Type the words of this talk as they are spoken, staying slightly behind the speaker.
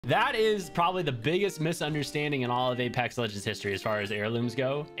That is probably the biggest misunderstanding in all of Apex Legends history as far as heirlooms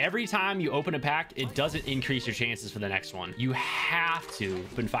go. Every time you open a pack, it doesn't increase your chances for the next one. You have to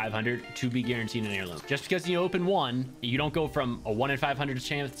open 500 to be guaranteed an heirloom. Just because you open one, you don't go from a 1 in 500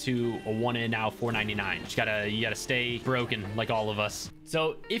 chance to a 1 in now 499. You gotta stay broken like all of us.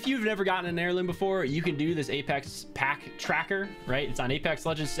 So if you've never gotten an heirloom before, you can do this Apex pack tracker, right? It's on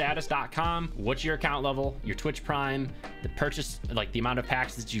apexlegendsstatus.com. What's your account level, your Twitch Prime, the purchase, like the amount of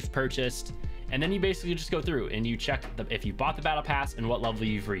packs that you've purchased. And then you basically just go through and you check if you bought the battle pass and what level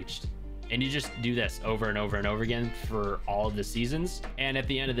you've reached. And you just do this over and over and over again for all of the seasons. And at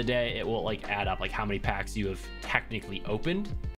the end of the day, it will like add up like how many packs you have technically opened.